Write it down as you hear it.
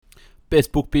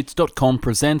bestbookbits.com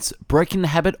presents Breaking the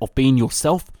Habit of Being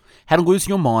Yourself, How to Lose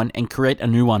Your Mind and Create a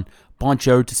New One by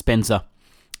Joe Dispenza.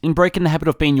 In Breaking the Habit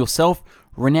of Being Yourself,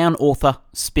 renowned author,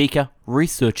 speaker,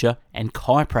 researcher, and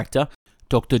chiropractor,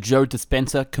 Dr. Joe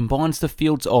Dispenza combines the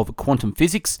fields of quantum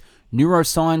physics,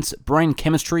 neuroscience, brain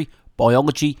chemistry,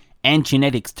 biology, and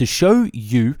genetics to show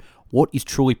you what is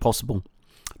truly possible.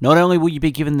 Not only will you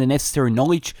be given the necessary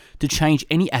knowledge to change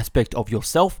any aspect of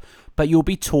yourself, but you'll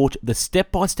be taught the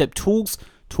step-by-step tools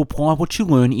to apply what you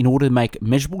learn in order to make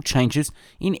measurable changes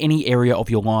in any area of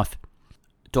your life.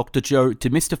 Dr. Joe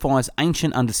demystifies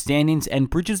ancient understandings and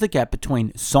bridges the gap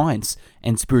between science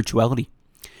and spirituality.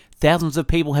 Thousands of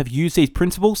people have used these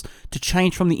principles to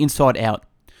change from the inside out.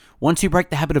 Once you break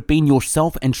the habit of being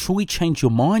yourself and truly change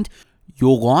your mind,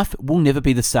 your life will never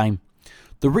be the same.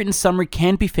 The written summary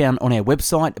can be found on our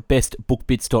website,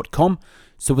 bestbookbits.com.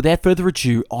 So without further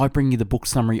ado, I bring you the book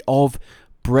summary of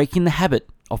Breaking the Habit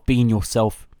of Being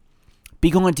Yourself.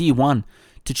 Big idea 1.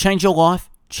 To change your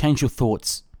life, change your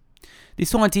thoughts.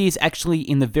 This idea is actually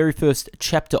in the very first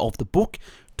chapter of the book.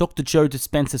 Dr. Joe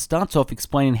Dispenza starts off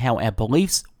explaining how our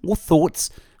beliefs or thoughts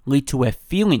lead to our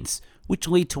feelings, which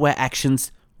lead to our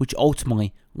actions, which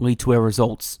ultimately lead to our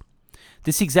results.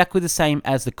 This is exactly the same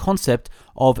as the concept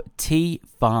of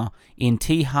T-FAR in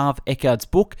T. Harv Ekard's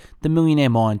book, The Millionaire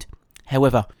Mind.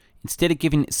 However, instead of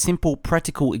giving simple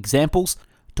practical examples,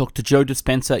 Dr. Joe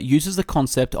Dispenza uses the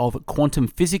concept of quantum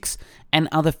physics and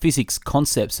other physics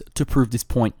concepts to prove this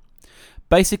point.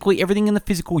 Basically, everything in the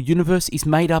physical universe is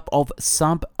made up of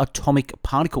subatomic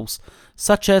particles,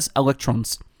 such as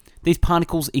electrons. These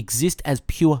particles exist as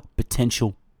pure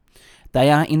potential. They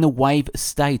are in the wave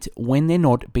state when they're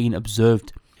not being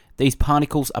observed. These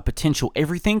particles are potential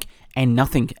everything and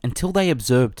nothing until they are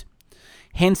observed.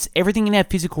 Hence, everything in our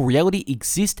physical reality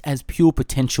exists as pure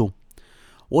potential.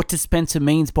 What Dispenza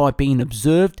means by being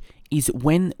observed is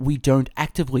when we don't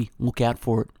actively look out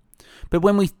for it. But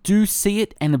when we do see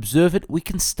it and observe it, we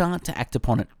can start to act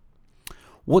upon it.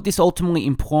 What this ultimately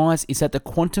implies is that the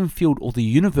quantum field or the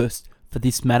universe, for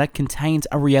this matter, contains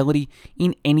a reality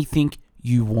in anything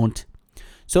you want.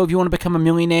 So if you want to become a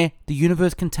millionaire, the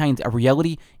universe contains a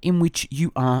reality in which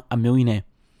you are a millionaire.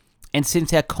 And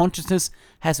since our consciousness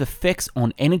has effects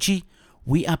on energy,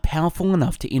 we are powerful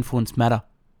enough to influence matter.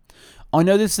 I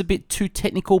know this is a bit too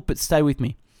technical, but stay with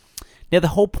me. Now, the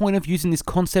whole point of using this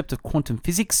concept of quantum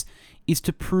physics is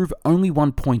to prove only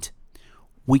one point.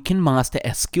 We can master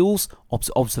our skills of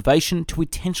observation to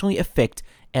intentionally affect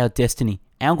our destiny,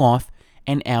 our life,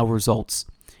 and our results.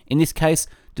 In this case,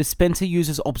 Dispenza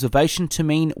uses observation to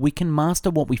mean we can master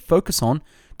what we focus on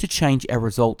to change our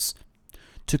results.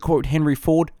 To quote Henry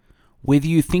Ford, "Whether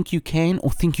you think you can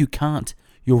or think you can't,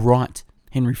 you're right."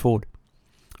 Henry Ford.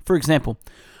 For example,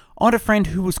 I had a friend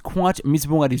who was quite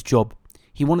miserable at his job.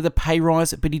 He wanted a pay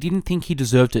rise, but he didn't think he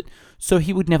deserved it, so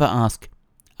he would never ask.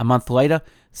 A month later,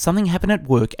 something happened at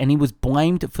work and he was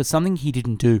blamed for something he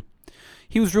didn't do.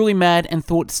 He was really mad and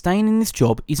thought staying in this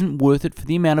job isn't worth it for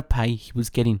the amount of pay he was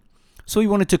getting. So he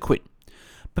wanted to quit.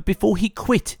 But before he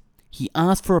quit, he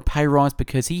asked for a pay rise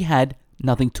because he had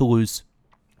nothing to lose.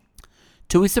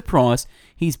 To his surprise,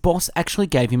 his boss actually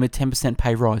gave him a 10%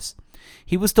 pay rise.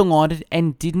 He was delighted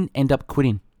and didn't end up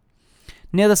quitting.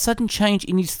 Now, the sudden change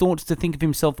in his thoughts to think of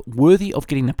himself worthy of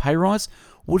getting a pay rise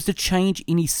was the change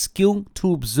in his skill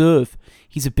to observe,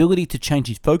 his ability to change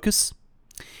his focus.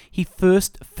 He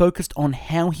first focused on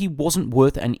how he wasn't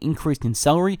worth an increase in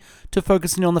salary to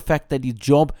focusing on the fact that his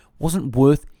job wasn't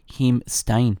worth him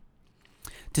staying.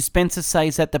 Dispenza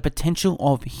says that the potential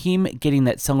of him getting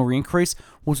that salary increase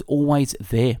was always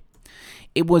there.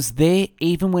 It was there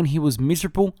even when he was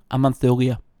miserable a month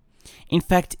earlier. In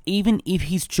fact, even if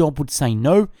his job would say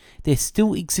no, there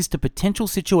still exists a potential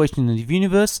situation in the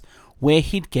universe where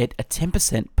he'd get a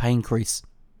 10% pay increase.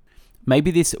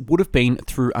 Maybe this would have been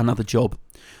through another job.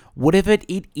 Whatever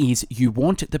it is you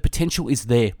want, the potential is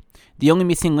there. The only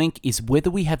missing link is whether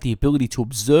we have the ability to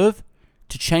observe,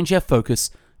 to change our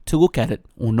focus, to look at it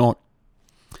or not.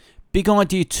 Big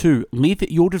idea 2. Live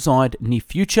your desired near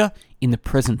future in the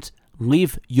present.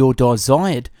 Live your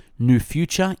desired new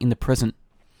future in the present.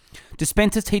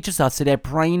 Dispenza teaches us that our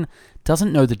brain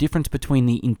doesn't know the difference between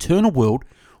the internal world,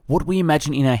 what we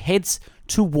imagine in our heads,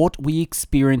 to what we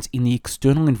experience in the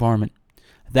external environment.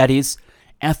 That is,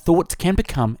 our thoughts can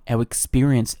become our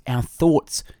experience. Our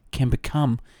thoughts can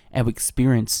become our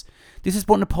experience. This is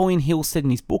what Napoleon Hill said in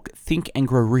his book, Think and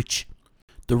Grow Rich.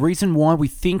 The reason why we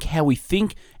think how we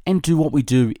think and do what we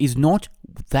do is not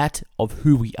that of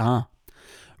who we are.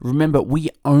 Remember, we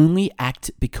only act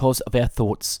because of our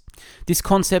thoughts. This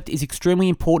concept is extremely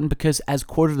important because, as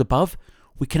quoted above,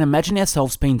 we can imagine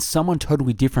ourselves being someone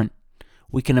totally different.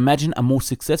 We can imagine a more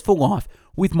successful life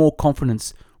with more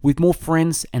confidence, with more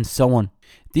friends, and so on.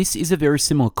 This is a very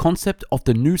similar concept of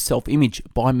the new self-image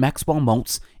by Maxwell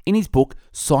Maltz in his book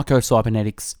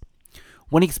Psycho-Cybernetics.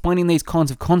 When explaining these kinds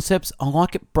of concepts, I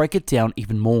like to break it down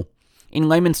even more. In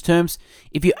layman's terms,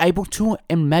 if you're able to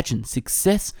imagine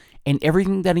success and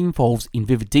everything that involves in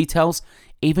vivid details,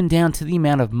 even down to the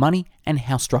amount of money and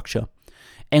house structure,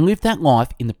 and live that life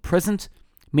in the present,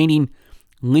 meaning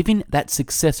living that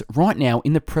success right now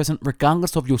in the present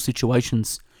regardless of your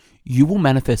situations, you will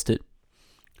manifest it.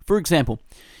 For example,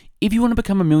 if you want to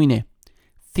become a millionaire,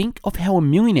 think of how a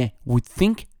millionaire would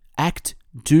think, act,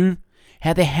 do,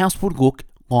 how their house would look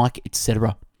like,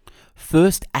 etc.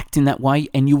 First, act in that way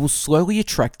and you will slowly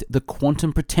attract the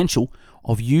quantum potential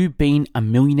of you being a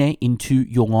millionaire into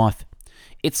your life.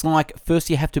 It's like first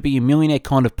you have to be a millionaire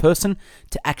kind of person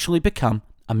to actually become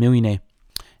a millionaire.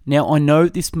 Now, I know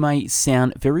this may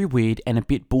sound very weird and a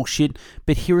bit bullshit,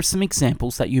 but here are some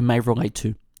examples that you may relate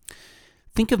to.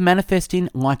 Think of manifesting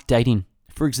like dating.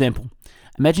 For example,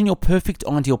 imagine your perfect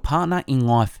ideal partner in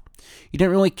life. You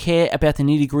don't really care about the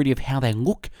nitty-gritty of how they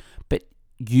look, but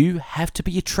you have to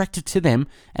be attracted to them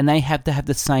and they have to have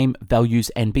the same values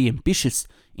and be ambitious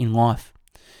in life.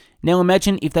 Now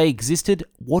imagine if they existed,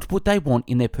 what would they want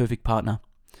in their perfect partner?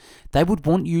 They would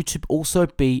want you to also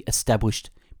be established,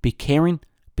 be caring,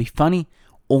 be funny,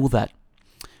 all that.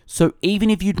 So even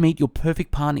if you'd meet your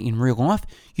perfect partner in real life,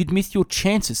 you'd miss your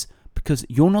chances because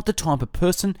you're not the type of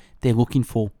person they're looking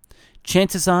for.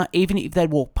 Chances are, even if they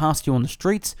walk past you on the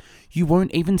streets, you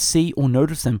won't even see or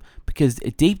notice them because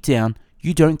deep down,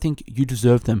 you don't think you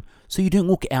deserve them, so you don't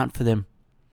look out for them.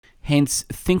 Hence,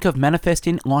 think of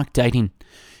manifesting like dating.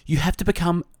 You have to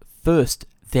become first,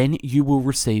 then you will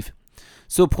receive.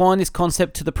 So applying this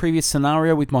concept to the previous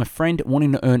scenario with my friend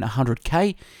wanting to earn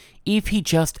 100k, if he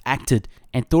just acted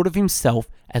and thought of himself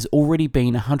as already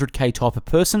being a 100k type of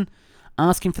person,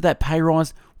 asking for that pay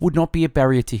rise would not be a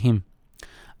barrier to him.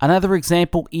 Another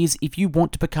example is if you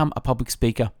want to become a public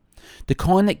speaker, the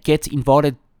kind that gets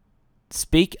invited to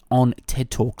speak on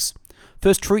TED Talks.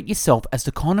 First, treat yourself as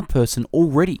the kind of person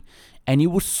already, and you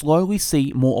will slowly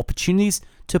see more opportunities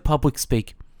to public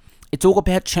speak. It's all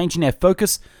about changing our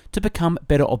focus to become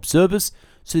better observers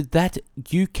so that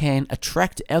you can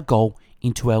attract our goal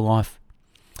into our life.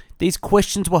 These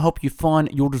questions will help you find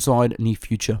your desired near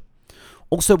future.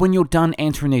 Also, when you're done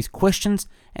answering these questions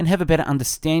and have a better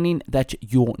understanding that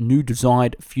your new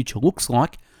desired future looks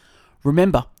like,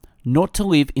 remember not to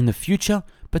live in the future,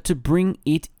 but to bring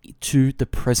it to the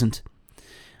present.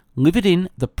 Live it in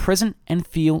the present and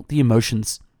feel the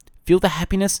emotions. Feel the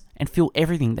happiness and feel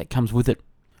everything that comes with it.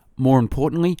 More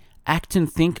importantly, act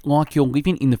and think like you're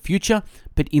living in the future,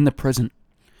 but in the present.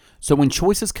 So when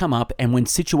choices come up and when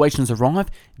situations arrive,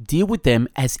 deal with them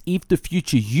as if the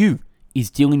future you is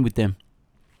dealing with them.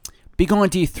 Big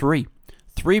idea 3.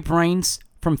 3 brains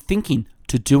from thinking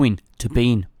to doing to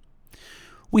being.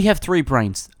 We have 3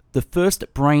 brains. The first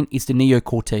brain is the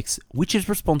neocortex, which is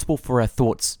responsible for our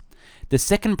thoughts. The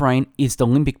second brain is the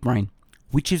limbic brain,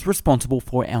 which is responsible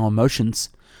for our emotions.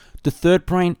 The third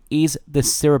brain is the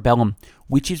cerebellum,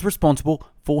 which is responsible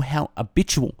for our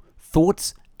habitual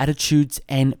thoughts, attitudes,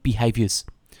 and behaviors.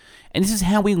 And this is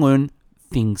how we learn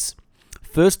things.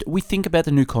 First, we think about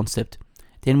the new concept.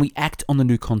 Then we act on the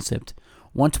new concept.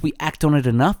 Once we act on it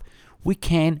enough, we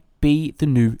can be the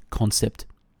new concept.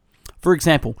 For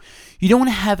example, you don't want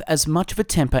to have as much of a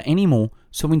temper anymore,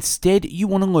 so instead you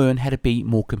want to learn how to be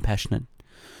more compassionate.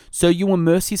 So you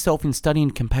immerse yourself in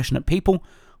studying compassionate people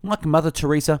like Mother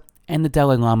Teresa and the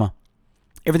Dalai Lama.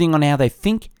 Everything on how they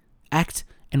think, act,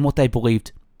 and what they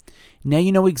believed. Now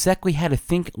you know exactly how to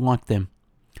think like them.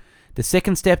 The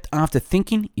second step after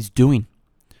thinking is doing.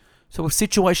 So a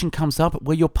situation comes up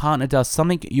where your partner does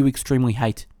something you extremely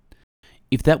hate.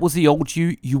 If that was the old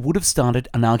you, you would have started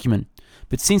an argument.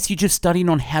 But since you just studied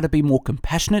on how to be more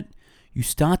compassionate, you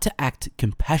start to act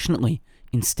compassionately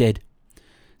instead.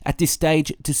 At this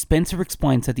stage, Dispenza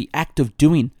explains that the act of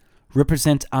doing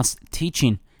represents us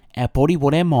teaching our body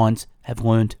what our minds have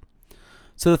learned.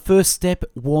 So the first step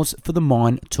was for the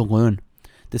mind to learn.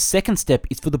 The second step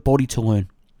is for the body to learn.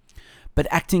 But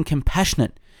acting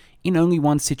compassionate in only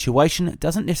one situation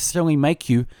doesn't necessarily make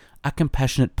you a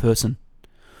compassionate person.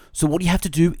 So what you have to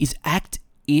do is act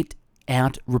it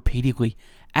out repeatedly.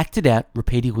 Act it out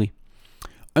repeatedly.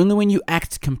 Only when you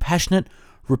act compassionate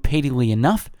repeatedly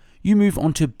enough, you move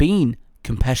on to being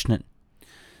compassionate.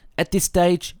 At this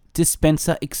stage,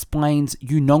 Dispenza explains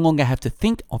you no longer have to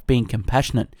think of being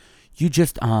compassionate. You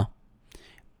just are.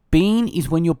 Being is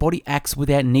when your body acts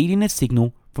without needing a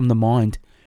signal from the mind.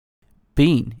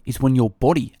 Being is when your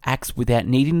body acts without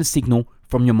needing a signal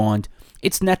from your mind.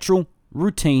 It's natural,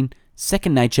 routine,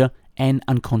 second nature, and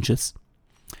unconscious.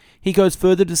 He goes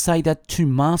further to say that to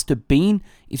master being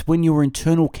is when your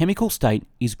internal chemical state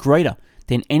is greater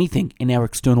than anything in our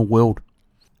external world.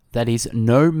 That is,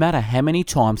 no matter how many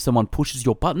times someone pushes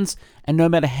your buttons and no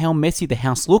matter how messy the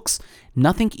house looks,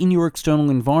 nothing in your external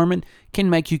environment can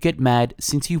make you get mad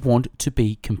since you want to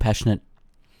be compassionate.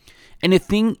 And the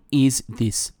thing is,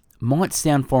 this might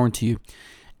sound foreign to you,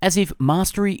 as if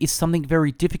mastery is something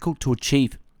very difficult to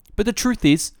achieve. But the truth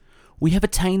is, we have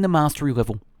attained the mastery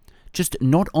level, just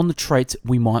not on the traits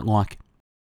we might like.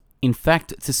 In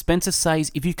fact, Dispenza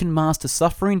says if you can master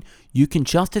suffering, you can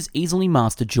just as easily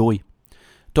master joy.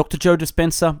 Dr. Joe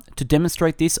Dispenza, to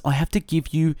demonstrate this, I have to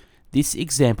give you this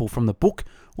example from the book,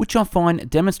 which I find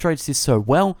demonstrates this so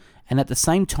well and at the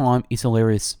same time is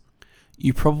hilarious.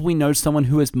 You probably know someone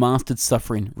who has mastered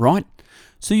suffering, right?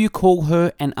 So you call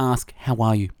her and ask, "How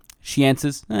are you?" She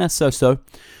answers, "So-so."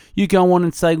 You go on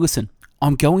and say, "Listen,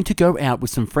 I'm going to go out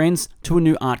with some friends to a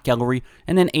new art gallery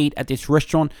and then eat at this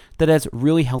restaurant that has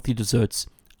really healthy desserts.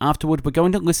 Afterward, we're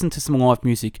going to listen to some live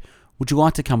music. Would you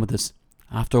like to come with us?"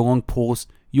 After a long pause,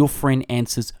 your friend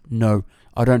answers, "No,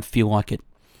 I don't feel like it."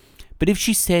 But if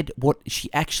she said what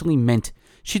she actually meant,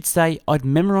 she'd say, "I'd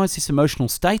memorize this emotional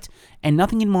state and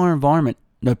nothing in my environment,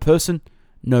 no person,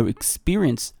 no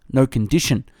experience, no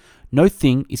condition, no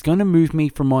thing is going to move me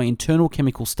from my internal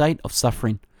chemical state of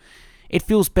suffering. It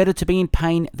feels better to be in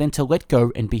pain than to let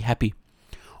go and be happy.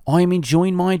 I am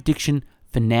enjoying my addiction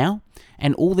for now,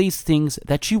 and all these things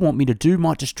that you want me to do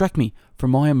might distract me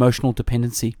from my emotional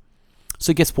dependency."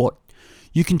 So guess what?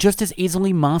 You can just as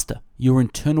easily master your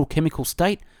internal chemical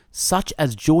state, such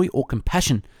as joy or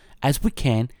compassion, as we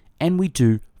can and we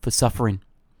do for suffering.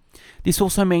 This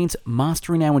also means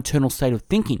mastering our internal state of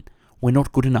thinking we're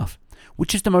not good enough,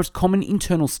 which is the most common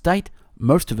internal state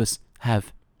most of us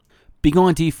have. Big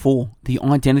idea 4, the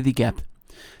identity gap.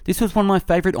 This was one of my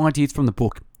favorite ideas from the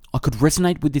book. I could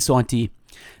resonate with this idea.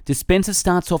 Dispenza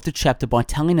starts off the chapter by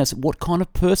telling us what kind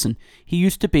of person he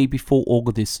used to be before all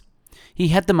of this. He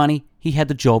had the money, he had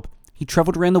the job, he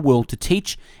traveled around the world to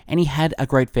teach, and he had a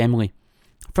great family.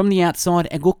 From the outside,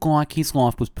 it looked like his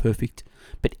life was perfect,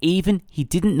 but even he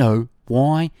didn't know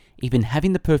why even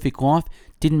having the perfect life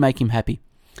didn't make him happy.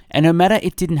 And no matter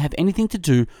it didn't have anything to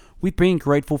do with being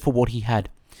grateful for what he had.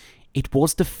 It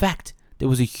was the fact there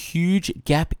was a huge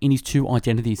gap in his two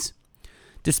identities.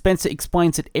 Dispenza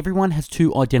explains that everyone has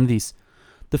two identities.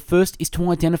 The first is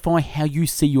to identify how you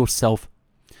see yourself.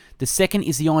 The second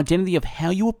is the identity of how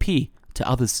you appear to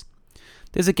others.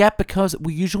 There's a gap because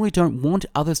we usually don't want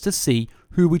others to see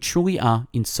who we truly are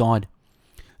inside.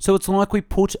 So it's like we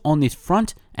put on this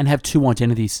front and have two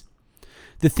identities.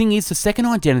 The thing is, the second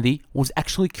identity was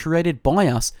actually created by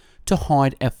us to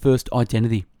hide our first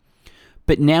identity.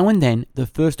 But now and then, the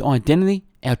first identity,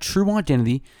 our true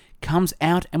identity, comes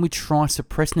out and we try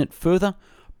suppressing it further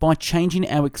by changing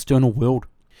our external world.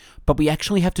 But we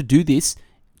actually have to do this,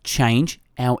 change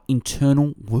our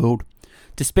internal world.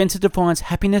 Dispenza defines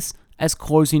happiness as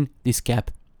closing this gap.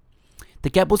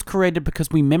 The gap was created because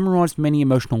we memorized many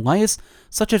emotional layers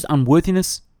such as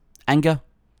unworthiness, anger,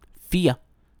 fear,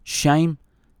 shame,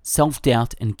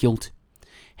 self-doubt, and guilt.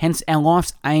 Hence, our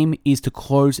life's aim is to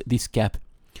close this gap.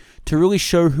 To really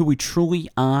show who we truly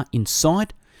are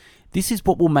inside, this is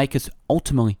what will make us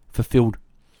ultimately fulfilled.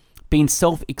 Being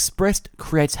self-expressed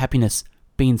creates happiness.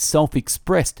 Being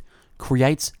self-expressed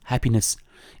creates happiness.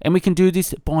 And we can do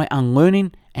this by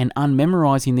unlearning and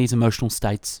unmemorizing these emotional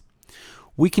states.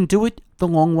 We can do it the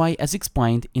long way as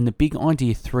explained in the big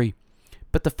idea 3.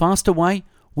 But the faster way,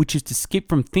 which is to skip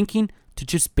from thinking to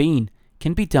just being,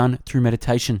 can be done through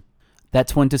meditation.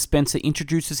 That's when Dispenza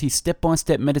introduces his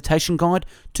step-by-step meditation guide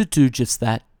to do just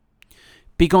that.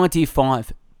 Big idea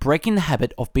 5, breaking the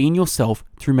habit of being yourself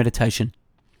through meditation.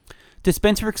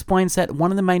 Dispenza explains that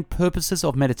one of the main purposes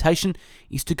of meditation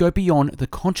is to go beyond the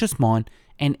conscious mind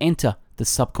and enter the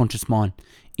subconscious mind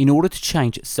in order to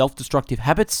change self-destructive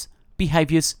habits,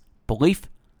 behaviors, belief,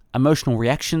 emotional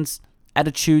reactions,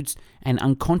 attitudes, and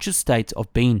unconscious states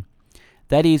of being.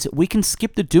 That is, we can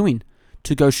skip the doing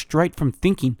to go straight from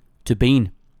thinking to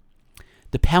being.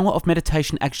 The power of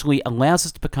meditation actually allows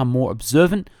us to become more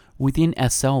observant within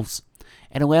ourselves.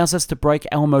 It allows us to break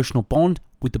our emotional bond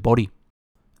with the body,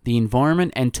 the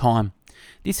environment, and time.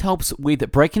 This helps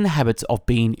with breaking the habits of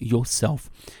being yourself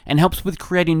and helps with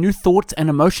creating new thoughts and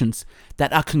emotions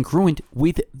that are congruent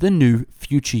with the new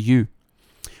future you.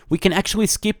 We can actually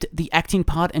skip the acting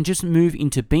part and just move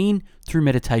into being through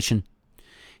meditation.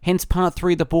 Hence, part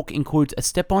 3 of the book includes a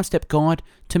step-by-step guide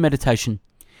to meditation.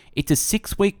 It's a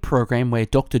 6-week program where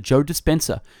Dr. Joe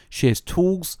Dispenza shares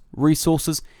tools,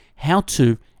 resources, how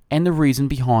to, and the reason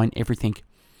behind everything.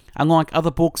 Unlike other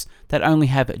books that only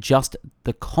have just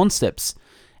the concepts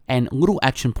and little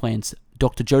action plans,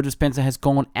 Dr. Joe Dispenza has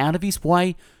gone out of his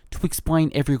way to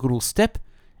explain every little step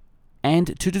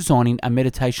and to designing a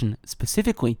meditation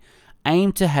specifically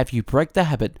aimed to have you break the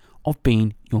habit of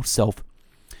being yourself.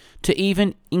 To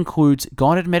even includes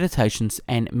guided meditations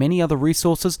and many other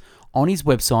resources on his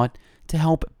website to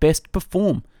help best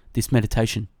perform this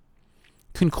meditation.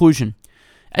 Conclusion.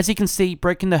 As you can see,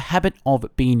 breaking the habit of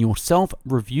being yourself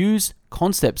reviews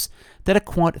concepts that are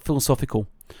quite philosophical.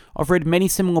 I've read many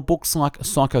similar books like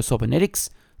Psycho-Cybernetics,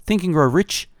 Think and Grow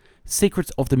Rich,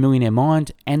 Secrets of the Millionaire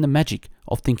Mind, and The Magic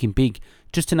of Thinking Big,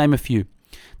 just to name a few.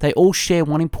 They all share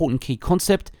one important key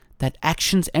concept, that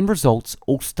actions and results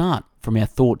all start from our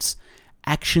thoughts.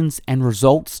 Actions and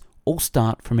results all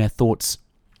start from our thoughts.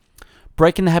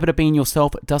 Breaking the habit of being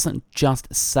yourself doesn't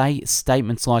just say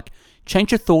statements like,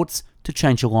 change your thoughts to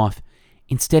change your life.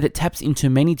 Instead, it taps into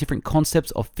many different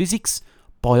concepts of physics,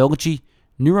 biology,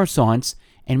 neuroscience,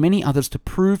 and many others to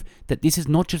prove that this is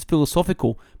not just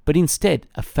philosophical, but instead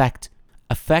a fact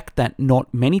that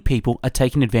not many people are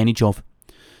taking advantage of.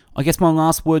 I guess my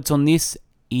last words on this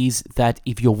is that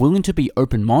if you're willing to be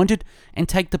open-minded and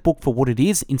take the book for what it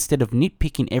is instead of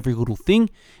nitpicking every little thing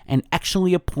and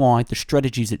actually apply the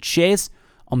strategies it shares,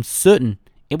 I'm certain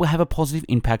it will have a positive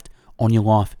impact on your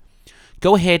life.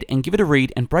 Go ahead and give it a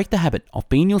read and break the habit of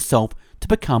being yourself to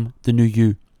become the new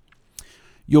you.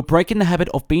 You're breaking the habit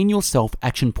of being yourself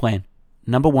action plan.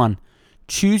 Number 1,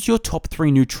 choose your top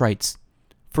 3 new traits.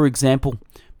 For example,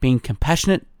 being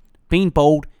compassionate, being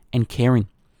bold, and caring.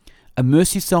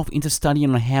 Immerse yourself into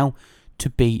studying on how to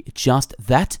be just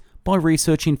that by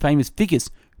researching famous figures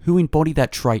who embody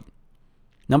that trait.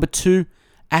 Number 2,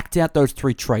 act out those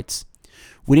 3 traits.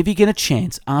 Whenever you get a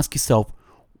chance, ask yourself,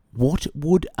 what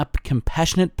would a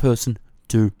compassionate person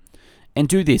do? And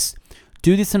do this.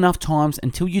 Do this enough times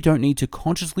until you don't need to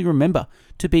consciously remember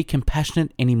to be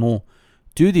compassionate anymore.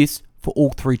 Do this for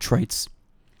all 3 traits.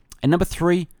 And number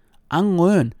 3,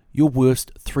 unlearn your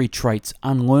worst 3 traits.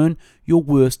 Unlearn your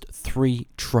worst 3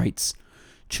 traits.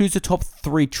 Choose the top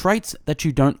 3 traits that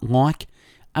you don't like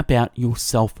about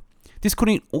yourself. This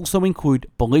could also include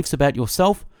beliefs about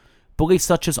yourself, beliefs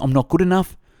such as I'm not good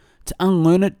enough. To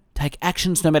unlearn it, take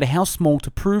actions no matter how small to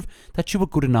prove that you are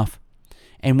good enough.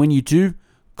 And when you do,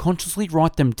 consciously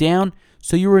write them down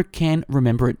so you can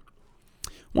remember it.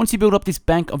 Once you build up this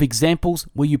bank of examples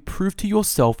where you prove to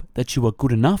yourself that you are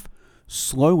good enough,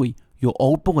 slowly your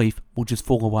old belief will just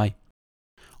fall away.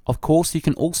 Of course, you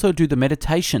can also do the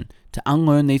meditation to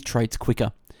unlearn these traits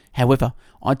quicker. However,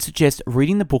 I'd suggest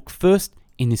reading the book first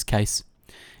in this case.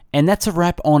 And that's a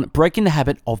wrap on breaking the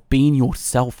habit of being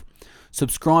yourself.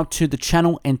 Subscribe to the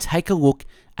channel and take a look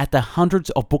at the hundreds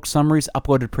of book summaries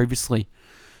uploaded previously.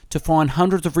 To find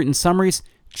hundreds of written summaries,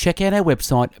 check out our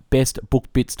website,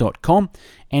 bestbookbits.com,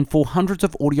 and for hundreds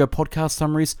of audio podcast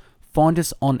summaries, find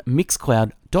us on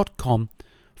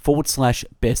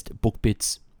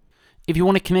mixcloud.com/bestbookbits. If you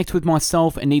want to connect with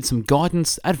myself and need some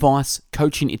guidance, advice,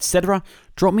 coaching, etc.,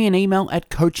 drop me an email at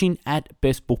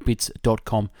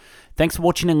coaching@bestbookbits.com. Thanks for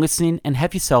watching and listening, and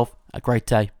have yourself a great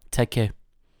day. Take care.